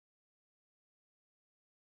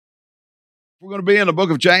We're going to be in the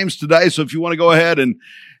book of James today, so if you want to go ahead and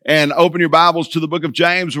open your Bibles to the book of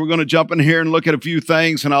James, we're going to jump in here and look at a few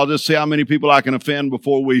things, and I'll just see how many people I can offend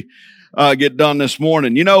before we get done this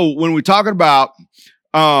morning. You know, when we're talking about,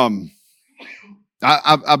 I've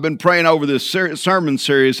been praying over this sermon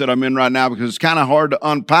series that I'm in right now because it's kind of hard to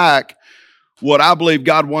unpack what I believe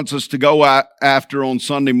God wants us to go after on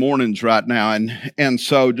Sunday mornings right now, and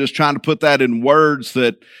so just trying to put that in words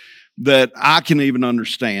that I can even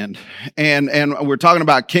understand. And we're talking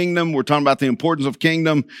about kingdom. We're talking about the importance of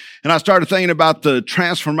kingdom. And I started thinking about the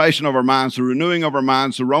transformation of our minds, the renewing of our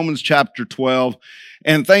minds, the Romans chapter 12,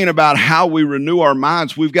 and thinking about how we renew our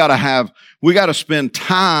minds. We got to spend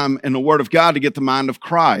time in the Word of God to get the mind of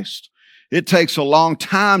Christ. It takes a long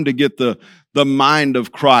time to get the mind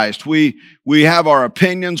of Christ. We have our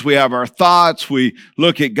opinions, we have our thoughts, we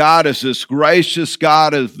look at God as this gracious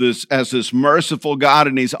God, as this merciful God,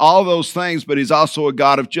 and He's all those things, but He's also a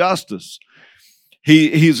God of justice.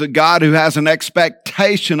 He's a God who has an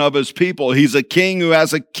expectation of His people. He's a king who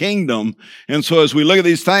has a kingdom. And so as we look at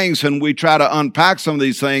these things and we try to unpack some of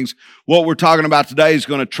these things, what we're talking about today is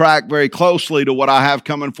going to track very closely to what I have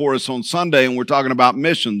coming for us on Sunday, and we're talking about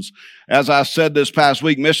missions. As I said this past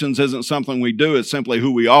week, missions isn't something we do, it's simply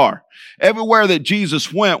who we are. Everywhere that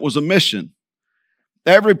Jesus went was a mission.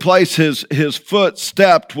 Every place his foot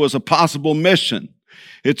stepped was a possible mission.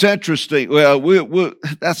 It's interesting. Well,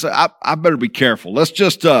 I better be careful. Let's go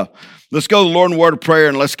to the Lord in word of prayer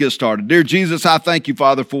and let's get started. Dear Jesus, I thank you,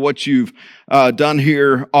 Father, for what you've done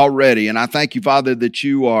here already. And I thank you, Father, that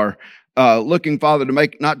you are looking, Father, to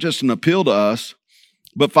make not just an appeal to us,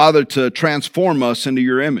 but, Father, to transform us into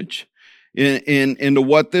your image, into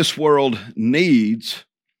what this world needs,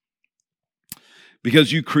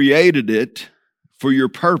 because you created it for your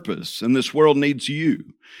purpose, and this world needs you.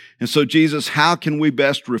 And so, Jesus, how can we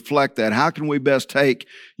best reflect that? How can we best take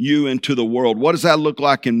you into the world? What does that look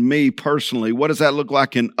like in me personally? What does that look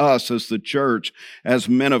like in us as the church, as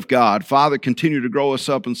men of God? Father, continue to grow us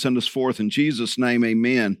up and send us forth. In Jesus' name,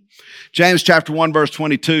 amen. James chapter 1, verse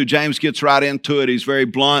 22, James gets right into it. He's very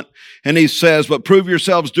blunt, and he says, "But prove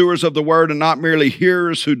yourselves doers of the word and not merely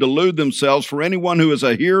hearers who delude themselves. For anyone who is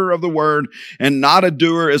a hearer of the word and not a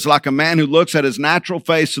doer is like a man who looks at his natural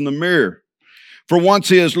face in the mirror. For once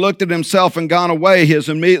he has looked at himself and gone away, he has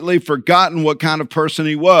immediately forgotten what kind of person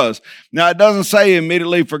he was." Now, it doesn't say he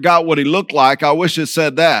immediately forgot what he looked like. I wish it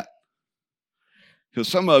said that, because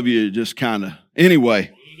some of you just kind of,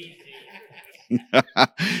 anyway.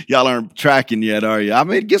 Y'all aren't tracking yet, are you? I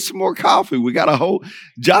mean, get some more coffee. We got a whole,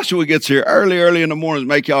 Joshua gets here early in the morning to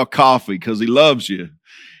make y'all coffee because he loves you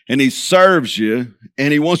and he serves you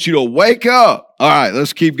and he wants you to wake up. All right,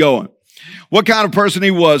 let's keep going. What kind of person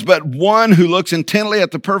he was, but one who looks intently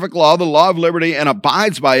at the perfect law, the law of liberty, and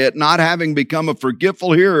abides by it, not having become a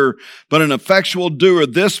forgetful hearer, but an effectual doer.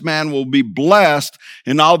 This man will be blessed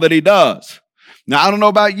in all that he does. Now, I don't know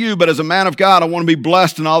about you, but as a man of God, I want to be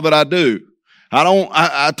blessed in all that I do.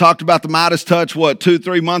 I talked about the Midas touch,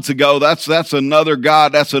 2-3 months ago. That's another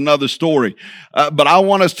God. That's another story. But I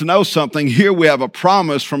want us to know something. Here we have a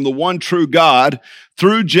promise from the one true God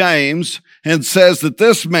through James, and says that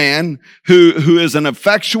this man who is an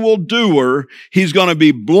effectual doer, he's going to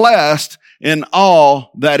be blessed in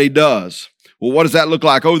all that he does. Well, what does that look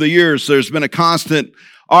like? Over the years, there's been a constant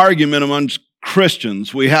argument among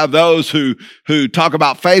Christians. We have those who talk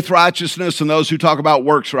about faith righteousness and those who talk about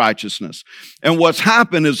works righteousness. And what's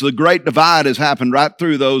happened is the great divide has happened right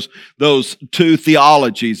through those two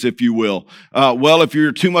theologies, if you will. Well, if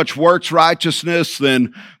you're too much works righteousness,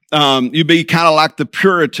 then you'd be kind of like the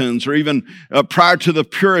Puritans, or even prior to the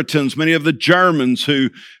Puritans, many of the Germans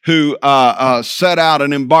who set out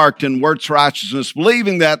and embarked in works righteousness,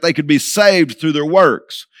 believing that they could be saved through their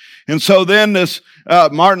works. And so then this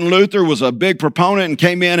Martin Luther was a big proponent and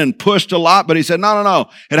came in and pushed a lot, but he said, no,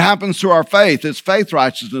 it happens through our faith. It's faith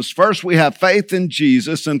righteousness. First, we have faith in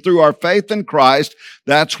Jesus, and through our faith in Christ,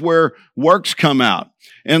 that's where works come out.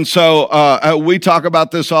 And so we talk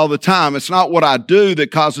about this all the time. It's not what I do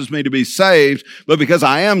that causes me to be saved, but because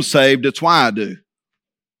I am saved, it's why I do.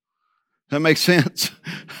 That makes sense?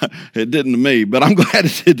 It didn't to me, but I'm glad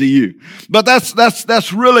it did to you. But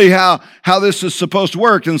that's really how this is supposed to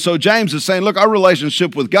work. And so James is saying, look, our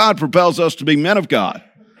relationship with God propels us to be men of God.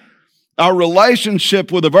 Our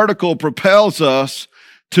relationship with the vertical propels us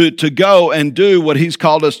to go and do what He's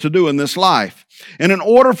called us to do in this life. And in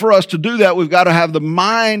order for us to do that, we've got to have the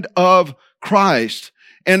mind of Christ.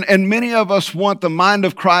 And many of us want the mind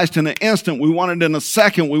of Christ in an instant. We want it in a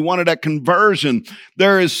second. We want it at conversion.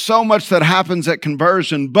 There is so much that happens at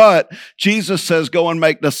conversion, but Jesus says go and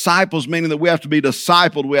make disciples, meaning that we have to be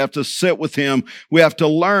discipled. We have to sit with him. We have to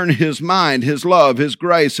learn his mind, his love, his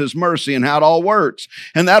grace, his mercy, and how it all works.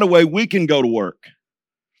 And that way we can go to work.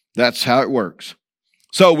 That's how it works.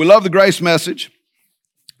 So we love the grace message.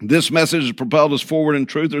 This message has propelled us forward in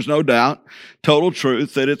truth. There's no doubt, total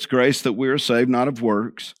truth, that it's grace that we are saved, not of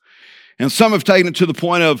works. And some have taken it to the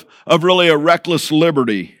point of really a reckless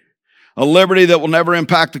liberty, a liberty that will never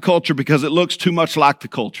impact the culture because it looks too much like the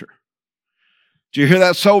culture. Do you hear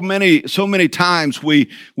that? So many times we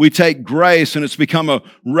take grace and it's become a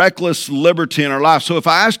reckless liberty in our life. So if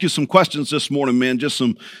I ask you some questions this morning, men, just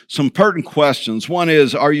some pertinent questions. One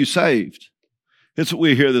is, are you saved?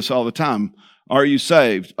 We hear this all the time. Are you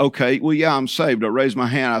saved? Okay, well, yeah, I'm saved. I raised my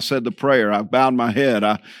hand. I said the prayer. I bowed my head.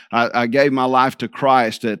 I gave my life to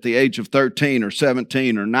Christ at the age of 13 or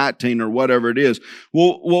 17 or 19 or whatever it is.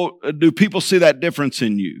 Well, do people see that difference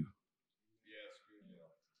in you?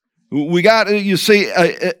 You see,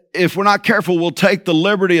 if we're not careful, we'll take the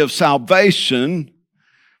liberty of salvation.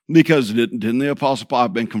 Because didn't the Apostle Paul,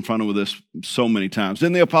 I've been confronted with this so many times.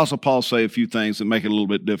 Didn't the Apostle Paul say a few things that make it a little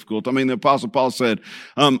bit difficult? I mean, the Apostle Paul said,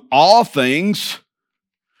 all things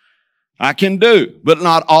I can do, but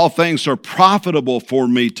not all things are profitable for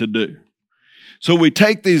me to do. So we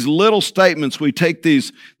take these little statements, we take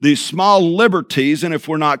these small liberties, and if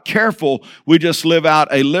we're not careful, we just live out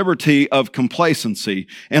a liberty of complacency.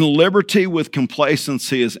 And liberty with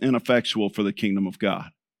complacency is ineffectual for the kingdom of God.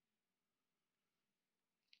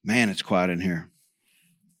 Man, it's quiet in here.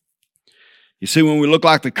 You see, when we look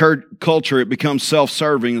like the culture, it becomes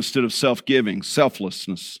self-serving instead of self-giving,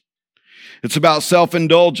 selflessness. It's about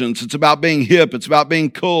self-indulgence. It's about being hip. It's about being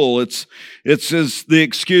cool. It's the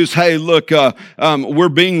excuse, hey, look, we're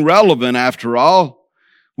being relevant after all.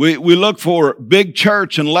 We look for big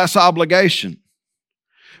church and less obligation.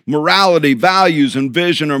 Morality, values, and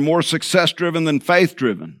vision are more success-driven than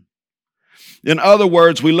faith-driven. In other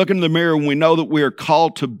words, we look in the mirror and we know that we are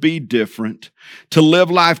called to be different, to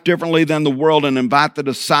live life differently than the world, and invite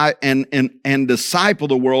and disciple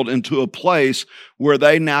the world into a place where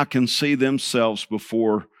they now can see themselves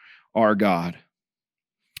before our God.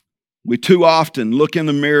 We too often look in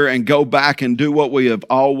the mirror and go back and do what we have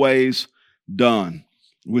always done.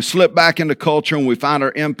 We slip back into culture and we find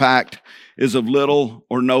our impact is of little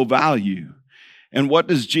or no value. And what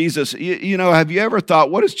does Jesus, have you ever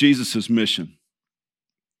thought, what is Jesus' mission?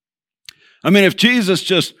 I mean, if Jesus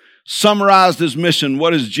just summarized his mission,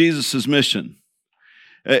 what is Jesus' mission?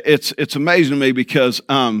 It's amazing to me because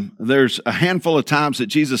there's a handful of times that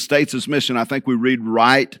Jesus states his mission. I think we read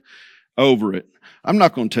right over it. I'm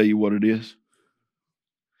not going to tell you what it is.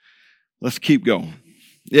 Let's keep going.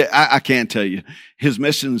 Yeah, I can't tell you. His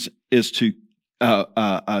mission is to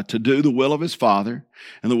do the will of his Father.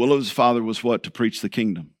 And the will of his Father was what? To preach the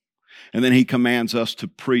kingdom. And then he commands us to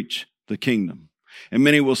preach the kingdom. And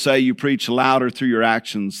many will say you preach louder through your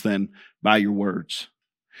actions than by your words.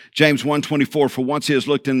 James 1:24, for once he has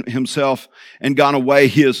looked in himself and gone away,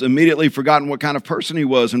 he has immediately forgotten what kind of person he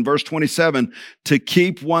was. In verse 27, to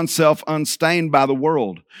keep oneself unstained by the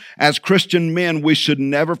world. As Christian men, we should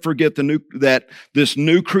never forget that this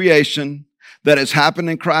new creation that has happened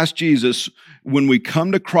in Christ Jesus. When we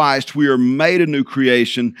come to Christ, we are made a new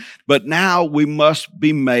creation, but now we must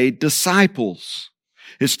be made disciples.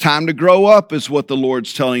 It's time to grow up is what the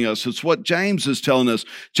Lord's telling us. It's what James is telling us.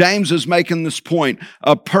 James is making this point.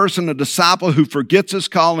 A disciple who forgets his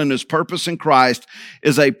call and his purpose in Christ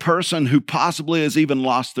is a person who possibly has even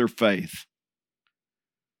lost their faith.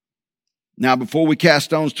 Now, before we cast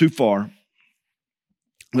stones too far,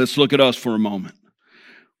 let's look at us for a moment.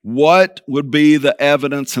 What would be the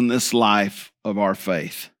evidence in this life of our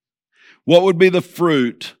faith? What would be the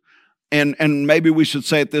fruit? And maybe we should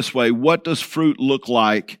say it this way. What does fruit look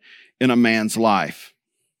like in a man's life?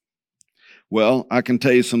 Well, I can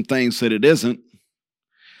tell you some things that it isn't.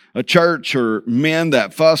 A church or men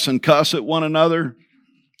that fuss and cuss at one another,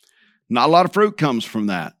 not a lot of fruit comes from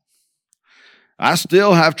that. I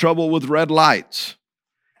still have trouble with red lights.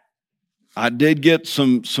 I did get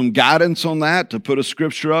some guidance on that to put a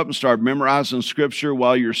scripture up and start memorizing scripture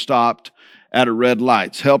while you're stopped at a red light.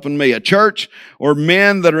 It's helping me. A church or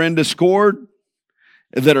men that are in discord,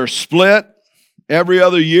 that are split every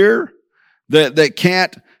other year, that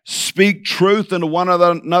can't speak truth into one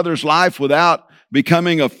another's life without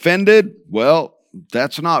becoming offended, well,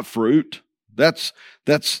 that's not fruit. That's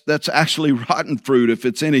actually rotten fruit if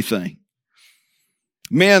it's anything.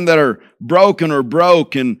 Men that are broken or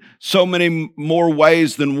broke in so many more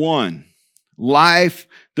ways than one. Life,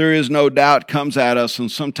 there is no doubt, comes at us,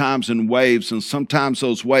 and sometimes in waves, and sometimes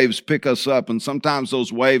those waves pick us up, and sometimes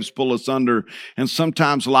those waves pull us under, and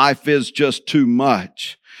sometimes life is just too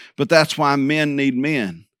much. But that's why men need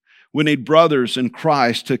men. We need brothers in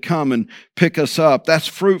Christ to come and pick us up. That's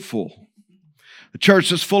fruitful. A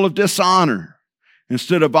church that's full of dishonor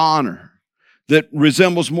instead of honor, that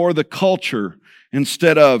resembles more the culture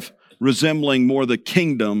instead of resembling more the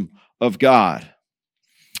kingdom of God.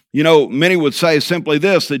 You know, many would say simply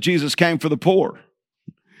this, that Jesus came for the poor.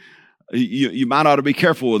 You might ought to be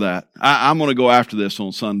careful with that. I'm going to go after this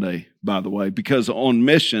on Sunday, by the way, because on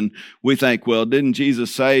mission, we think, well, didn't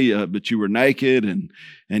Jesus say, but you were naked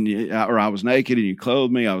or I was naked and you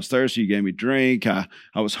clothed me. I was thirsty. You gave me drink. I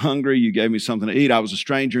was hungry. You gave me something to eat. I was a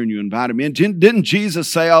stranger and you invited me in. Didn't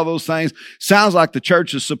Jesus say all those things? Sounds like the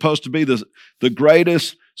church is supposed to be the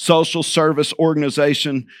greatest social service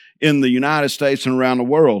organization in the United States and around the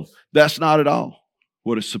world. That's not at all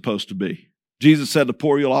what it's supposed to be. Jesus said, the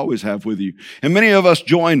poor you'll always have with you. And many of us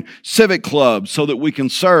join civic clubs so that we can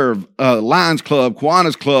serve, Lions Club,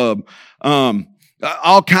 Kiwanis Club,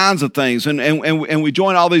 all kinds of things. And we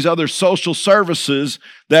join all these other social services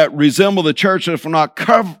that resemble the church. And if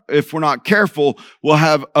we're not careful, we'll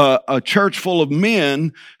have a church full of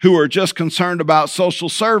men who are just concerned about social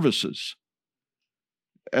services.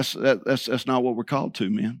 That's not what we're called to,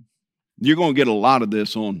 man. You're going to get a lot of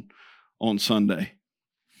this on Sunday.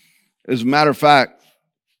 As a matter of fact,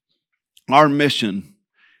 our mission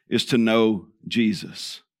is to know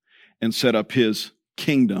Jesus and set up his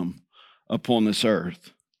kingdom upon this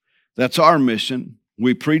earth. That's our mission.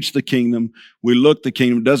 We preach the kingdom. We look the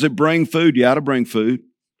kingdom. Does it bring food? Yeah, it'll bring food.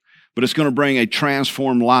 But it's going to bring a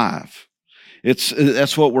transformed life.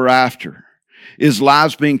 That's what we're after. Is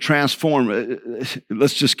lives being transformed?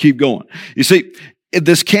 Let's just keep going. You see,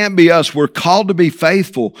 this can't be us. We're called to be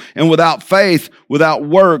faithful. And without faith, without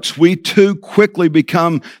works, we too quickly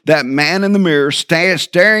become that man in the mirror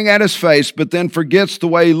staring at his face, but then forgets the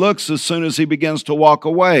way he looks as soon as he begins to walk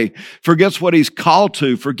away. Forgets what he's called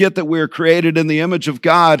to. Forget that we are created in the image of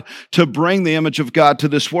God to bring the image of God to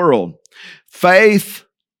this world. Faith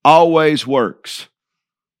always works.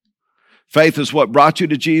 Faith is what brought you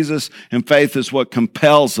to Jesus, and faith is what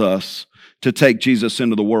compels us to take Jesus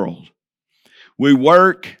into the world. We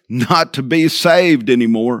work not to be saved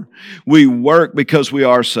anymore. We work because we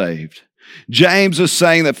are saved. James is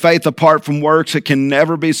saying that faith apart from works, it can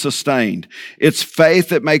never be sustained. It's faith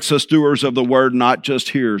that makes us doers of the word, not just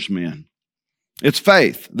hearers, men. It's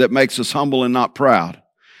faith that makes us humble and not proud,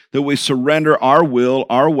 that we surrender our will,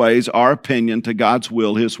 our ways, our opinion to God's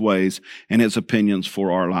will, his ways, and his opinions for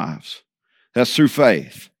our lives. That's through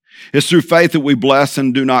faith. It's through faith that we bless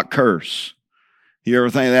and do not curse. You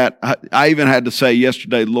ever think of that? I even had to say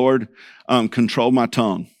yesterday, Lord, control my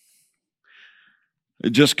tongue.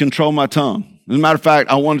 Just control my tongue. As a matter of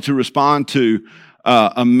fact, I wanted to respond to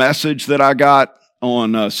a message that I got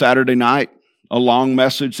on Saturday night, a long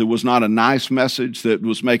message that was not a nice message, that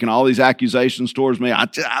was making all these accusations towards me. I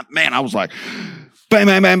was like, bam,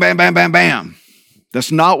 bam, bam, bam, bam, bam, bam.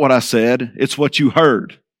 That's not what I said. It's what you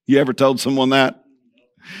heard. You ever told someone that?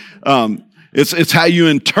 It's how you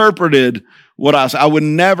interpreted what I said. I would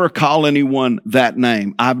never call anyone that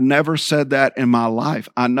name. I've never said that in my life.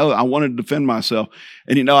 I know I wanted to defend myself.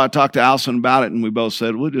 And I talked to Allison about it, and we both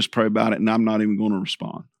said, we'll just pray about it, and I'm not even going to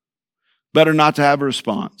respond. Better not to have a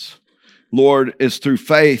response. Lord, it's through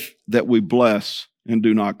faith that we bless and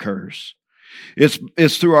do not curse.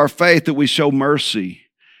 It's through our faith that we show mercy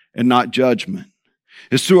and not judgment.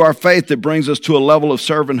 It's through our faith that brings us to a level of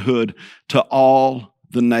servanthood to all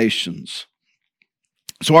the nations.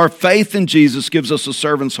 So our faith in Jesus gives us a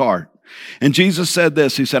servant's heart. And Jesus said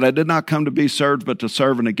this, he said, I did not come to be served, but to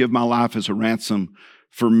serve and to give my life as a ransom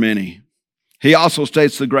for many. He also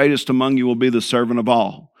states the greatest among you will be the servant of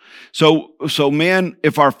all. So men,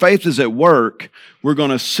 if our faith is at work, we're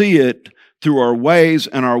going to see it through our ways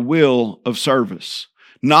and our will of service.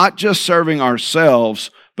 Not just serving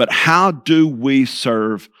ourselves, but how do we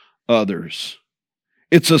serve others?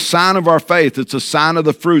 It's a sign of our faith. It's a sign of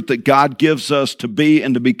the fruit that God gives us to be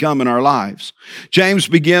and to become in our lives. James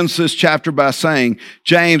begins this chapter by saying,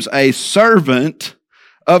 James, a servant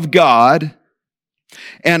of God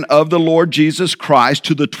and of the Lord Jesus Christ,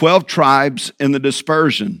 to the 12 tribes in the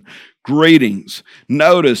dispersion. Greetings.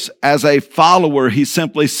 Notice, as a follower, he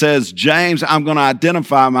simply says, James, I'm going to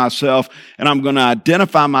identify myself, and I'm going to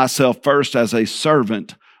identify myself first as a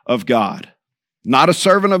servant of God. Not a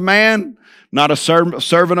servant of man, not a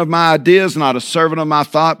servant of my ideas, not a servant of my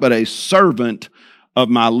thought, but a servant of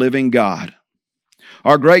my living God.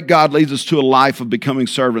 Our great God leads us to a life of becoming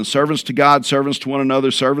servants. Servants to God, servants to one another,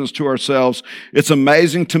 servants to ourselves. It's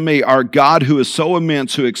amazing to me, our God who is so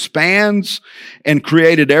immense, who expands and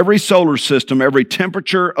created every solar system, every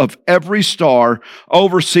temperature of every star,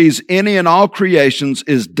 oversees any and all creations,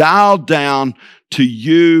 is dialed down to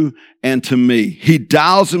you and to me. He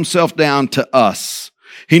dials himself down to us.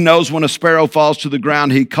 He knows when a sparrow falls to the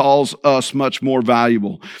ground, he calls us much more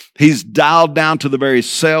valuable. He's dialed down to the very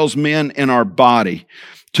salesmen in our body,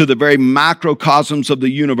 to the very microcosms of the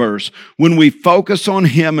universe. When we focus on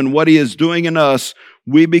him and what he is doing in us,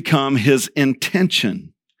 we become his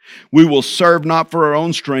intention. We will serve not for our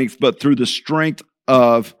own strength, but through the strength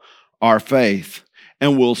of our faith.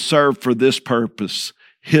 And we'll serve for this purpose,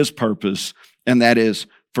 and that is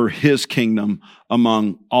for his kingdom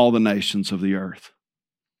among all the nations of the earth.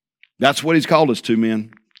 That's what he's called us to,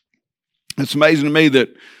 men. It's amazing to me that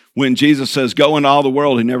when Jesus says, go into all the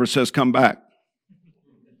world, he never says, come back.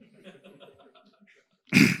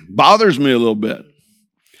 Bothers me a little bit.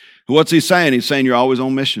 What's he saying? He's saying you're always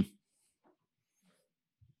on mission.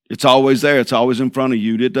 It's always there. It's always in front of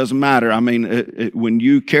you. It doesn't matter. I mean, when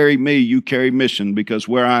you carry me, you carry mission, because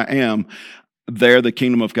where I am, there the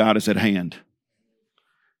kingdom of God is at hand.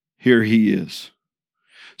 Here he is.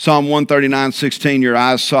 Psalm 139:16, your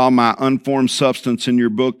eyes saw my unformed substance in your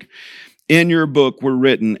book. In your book were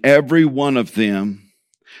written, every one of them,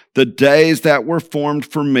 the days that were formed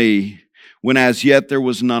for me, when as yet there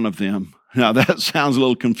was none of them. Now that sounds a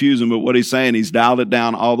little confusing, but what he's saying, he's dialed it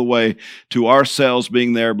down all the way to ourselves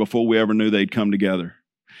being there before we ever knew they'd come together.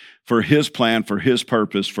 For his plan, for his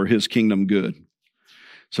purpose, for his kingdom good.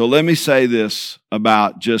 So let me say this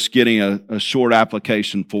about just getting a short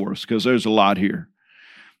application for us, because there's a lot here.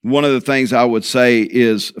 One of the things I would say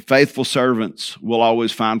is faithful servants will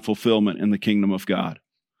always find fulfillment in the kingdom of God.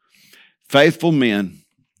 Faithful men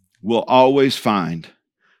will always find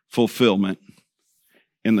fulfillment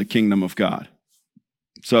in the kingdom of God.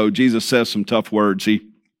 So Jesus says some tough words. He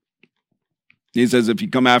says, if you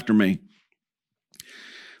come after me,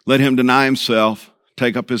 let him deny himself,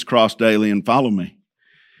 take up his cross daily, and follow me.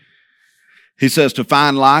 He says to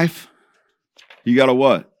find life, you got to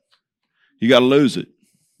what? You got to lose it.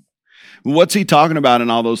 What's he talking about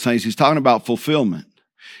in all those things? He's talking about fulfillment.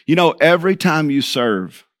 You know, every time you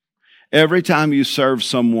serve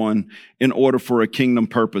someone in order for a kingdom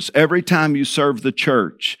purpose, every time you serve the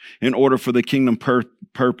church in order for the kingdom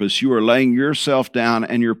purpose, you are laying yourself down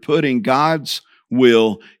and you're putting God's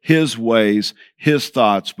will, his ways, his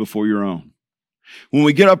thoughts before your own. When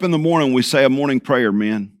we get up in the morning, we say a morning prayer,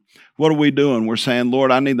 men. What are we doing? We're saying,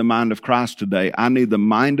 Lord, I need the mind of Christ today. I need the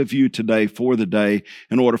mind of you today for the day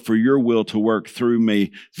in order for your will to work through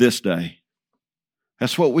me this day.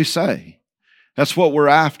 That's what we say. That's what we're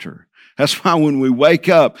after. That's why when we wake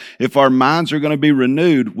up, if our minds are going to be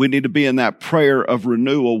renewed, we need to be in that prayer of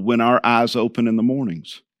renewal when our eyes open in the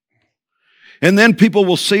mornings. And then people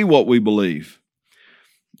will see what we believe.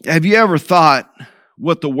 Have you ever thought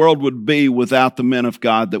what the world would be without the men of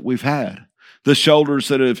God that we've had? The shoulders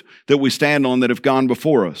that we stand on that have gone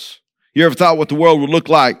before us. You ever thought what the world would look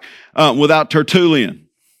like without Tertullian?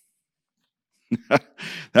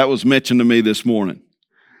 That was mentioned to me this morning.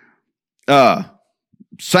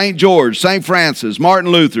 St. George, St. Francis,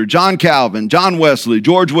 Martin Luther, John Calvin, John Wesley,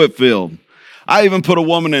 George Whitefield. I even put a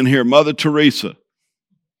woman in here, Mother Teresa.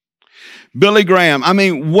 Billy Graham. I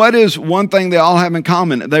mean, what is one thing they all have in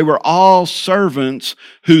common? They were all servants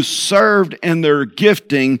who served in their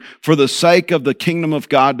gifting for the sake of the kingdom of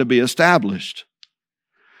God to be established.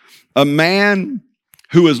 A man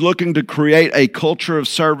who is looking to create a culture of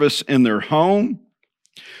service in their home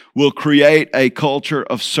will create a culture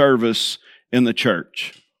of service in the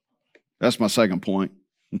church. That's my second point.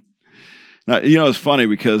 Now, you know, it's funny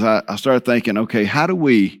because I started thinking, okay, how do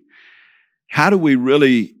we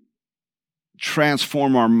really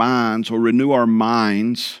transform our minds or renew our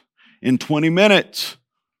minds in 20 minutes?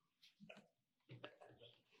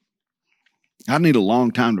 I need a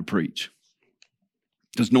long time to preach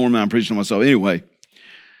because normally I'm preaching to myself anyway.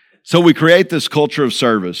 So we create this culture of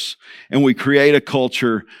service and we create a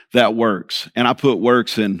culture that works. And I put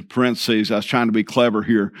works in parentheses. I was trying to be clever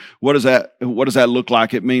here. What does that look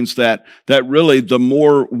like? It means that really the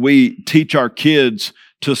more we teach our kids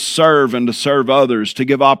to serve and to serve others, to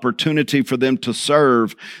give opportunity for them to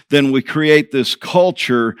serve, then we create this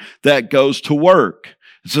culture that goes to work.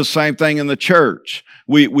 It's the same thing in the church.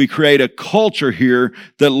 We create a culture here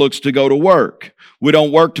that looks to go to work. We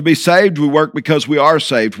don't work to be saved. We work because we are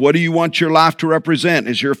saved. What do you want your life to represent?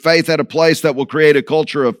 Is your faith at a place that will create a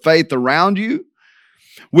culture of faith around you?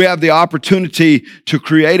 We have the opportunity to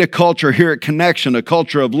create a culture here at Connexion, a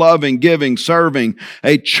culture of loving, giving, serving.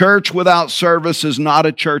 A church without service is not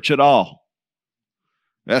a church at all.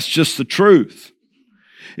 That's just the truth.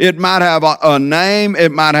 It might have a name,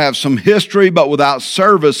 it might have some history, but without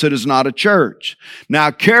service, it is not a church. Now,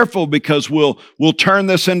 careful, because we'll turn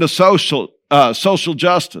this into social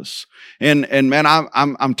justice. And man,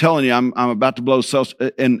 I'm telling you, I'm about to blow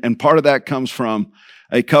and part of that comes from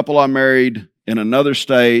a couple I married in another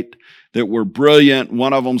state that were brilliant.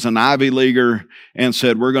 One of them's an Ivy Leaguer and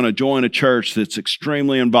said, we're going to join a church that's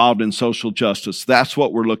extremely involved in social justice. That's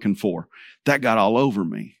what we're looking for. That got all over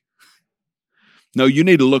me. No, you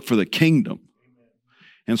need to look for the kingdom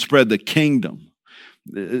and spread the kingdom.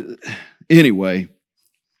 Anyway,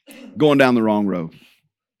 going down the wrong road.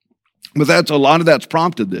 But a lot of that's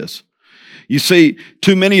prompted this. You see,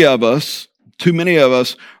 too many of us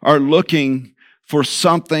are looking for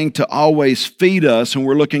something to always feed us, and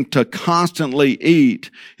we're looking to constantly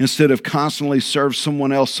eat instead of constantly serve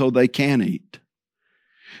someone else so they can eat.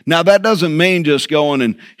 Now, that doesn't mean just going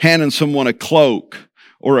and handing someone a cloak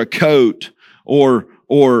or a coat or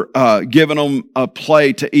giving them a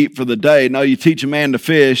plate to eat for the day. No, you teach a man to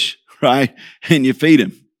fish, right? And you feed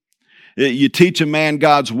him. You teach a man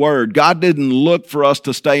God's word. God didn't look for us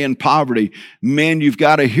to stay in poverty. Men, you've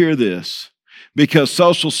got to hear this, because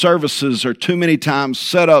social services are too many times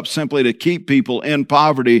set up simply to keep people in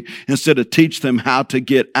poverty instead of teach them how to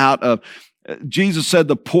get out of. Jesus said,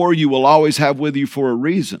 the poor you will always have with you for a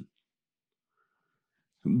reason.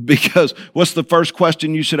 Because what's the first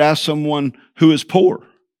question you should ask someone who is poor?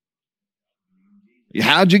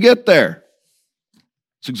 How'd you get there?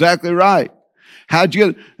 That's exactly right. How'd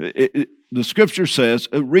you get the scripture says,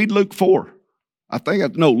 read Luke 4.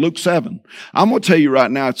 Luke 7. I'm going to tell you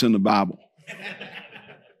right now, it's in the Bible.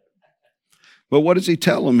 But what does he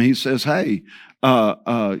tell them? He says, hey,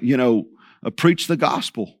 preach the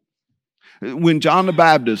gospel. When John the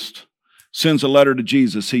Baptist sends a letter to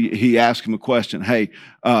Jesus, he asks him a question. Hey,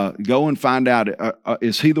 go and find out,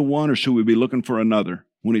 is he the one, or should we be looking for another?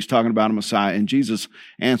 When he's talking about a Messiah. And Jesus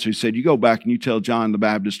answered, he said, you go back and you tell John the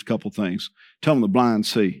Baptist a couple things. Tell them the blind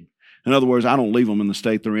see. In other words, I don't leave them in the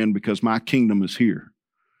state they're in because my kingdom is here.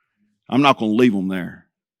 I'm not going to leave them there.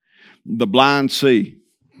 The blind see.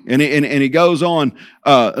 And he goes on,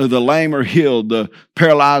 the lame are healed, the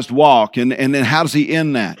paralyzed walk. And then how does he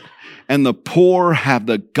end that? And the poor have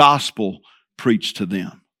the gospel preached to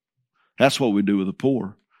them. That's what we do with the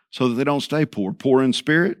poor, so that they don't stay poor. Poor in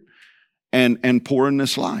spirit and poor in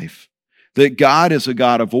this life. That God is a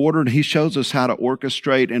God of order, and he shows us how to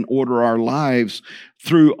orchestrate and order our lives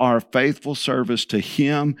through our faithful service to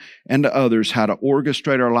him and to others, how to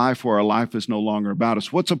orchestrate our life where our life is no longer about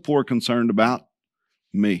us. What's a poor concerned about?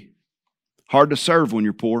 Me. Hard to serve when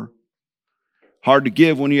you're poor. Hard to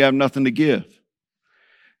give when you have nothing to give.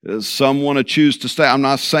 Some want to choose to stay. I'm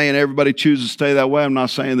not saying everybody chooses to stay that way. I'm not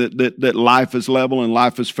saying that life is level and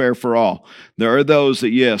life is fair for all. There are those that,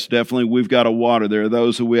 yes, definitely we've got to water. There are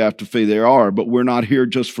those that we have to feed. There are, but we're not here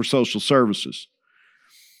just for social services.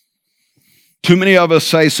 Too many of us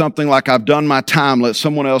say something like, I've done my time, let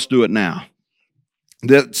someone else do it now.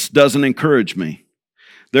 That doesn't encourage me.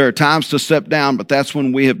 There are times to step down, but that's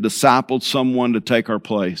when we have discipled someone to take our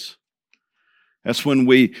place. That's when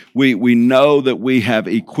we know that we have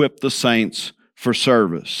equipped the saints for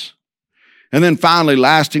service. And then finally,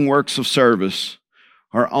 lasting works of service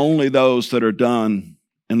are only those that are done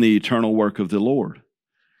in the eternal work of the Lord.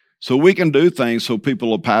 So we can do things so people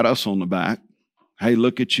will pat us on the back. Hey,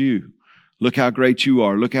 look at you. Look how great you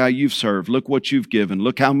are. Look how you've served. Look what you've given.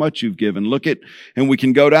 Look how much you've given. And we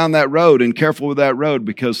can go down that road, and careful with that road,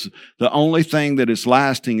 because the only thing that is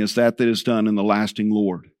lasting is that is done in the lasting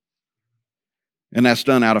Lord. And that's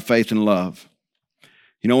done out of faith and love.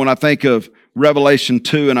 You know, when I think of Revelation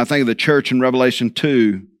 2, and I think of the church in Revelation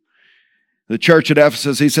 2, the church at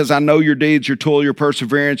Ephesus, he says, I know your deeds, your toil, your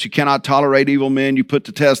perseverance. You cannot tolerate evil men. You put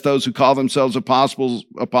to test those who call themselves apostles.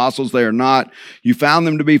 They are not. You found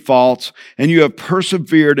them to be false, and you have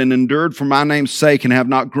persevered and endured for my name's sake and have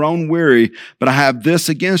not grown weary. But I have this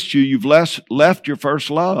against you. You've left your first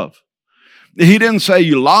love. He didn't say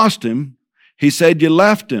you lost him. He said you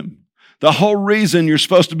left him. The whole reason you're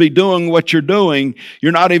supposed to be doing what you're doing,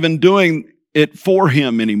 you're not even doing it for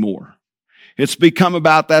him anymore. It's become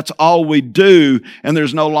about that's all we do, and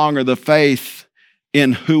there's no longer the faith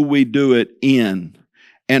in who we do it in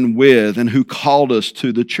and with and who called us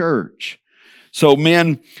to the church. So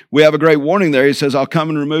men, we have a great warning there. He says, I'll come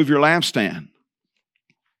and remove your lampstand.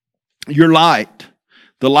 Your light,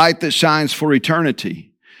 the light that shines for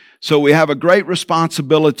eternity. So we have a great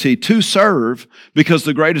responsibility to serve, because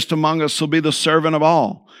the greatest among us will be the servant of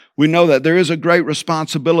all. We know that there is a great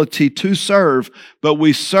responsibility to serve, but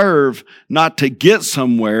we serve not to get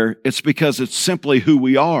somewhere. It's because it's simply who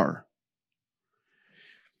we are.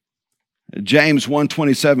 James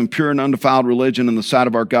 1:27, pure and undefiled religion in the sight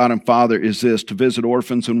of our God and Father is this, to visit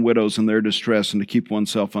orphans and widows in their distress and to keep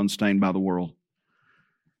oneself unstained by the world.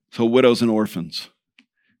 So widows and orphans.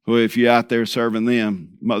 Well, if you're out there serving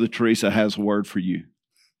them, Mother Teresa has a word for you.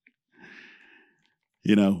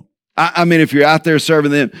 You know, I mean, if you're out there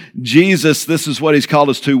serving them, Jesus, this is what he's called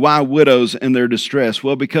us to. Why widows in their distress?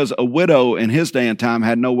 Well, because a widow in his day and time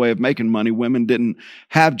had no way of making money. Women didn't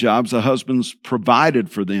have jobs. The husbands provided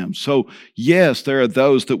for them. So, yes, there are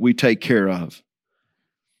those that we take care of.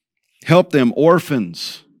 Help them,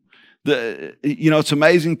 orphans. It's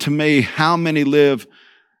amazing to me how many live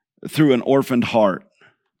through an orphaned heart.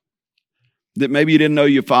 That maybe you didn't know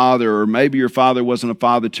your father, or maybe your father wasn't a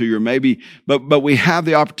father to you, or maybe, but we have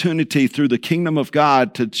the opportunity through the kingdom of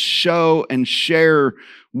God to show and share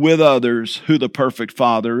with others who the perfect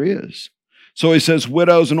father is. So he says,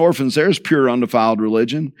 widows and orphans, there's pure, undefiled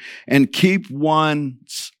religion, and keep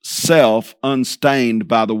one's self unstained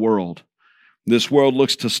by the world. This world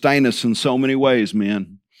looks to stain us in so many ways,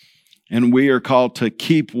 men, and we are called to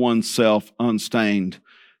keep oneself unstained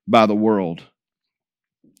by the world.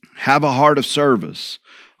 Have a heart of service,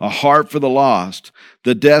 a heart for the lost,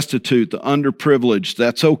 the destitute, the underprivileged.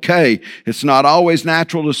 That's okay. It's not always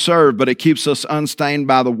natural to serve, but it keeps us unstained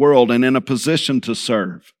by the world and in a position to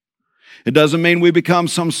serve. It doesn't mean we become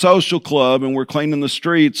some social club and we're cleaning the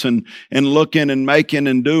streets and looking and making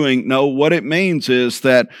and doing. No, what it means is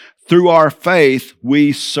that through our faith,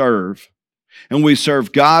 we serve. And we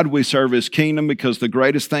serve God, we serve His kingdom, because the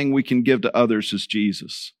greatest thing we can give to others is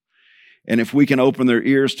Jesus. And if we can open their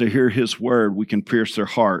ears to hear His word, we can pierce their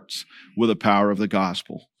hearts with the power of the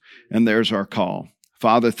gospel. And there's our call.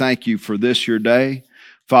 Father, thank you for this, your day.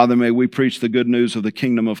 Father, may we preach the good news of the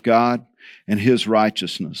kingdom of God and His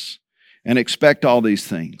righteousness, and expect all these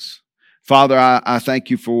things. Father, I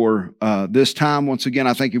thank you for this time. Once again,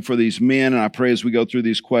 I thank you for these men, and I pray as we go through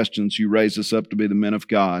these questions, you raise us up to be the men of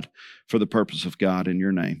God for the purpose of God. In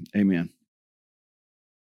your name, amen.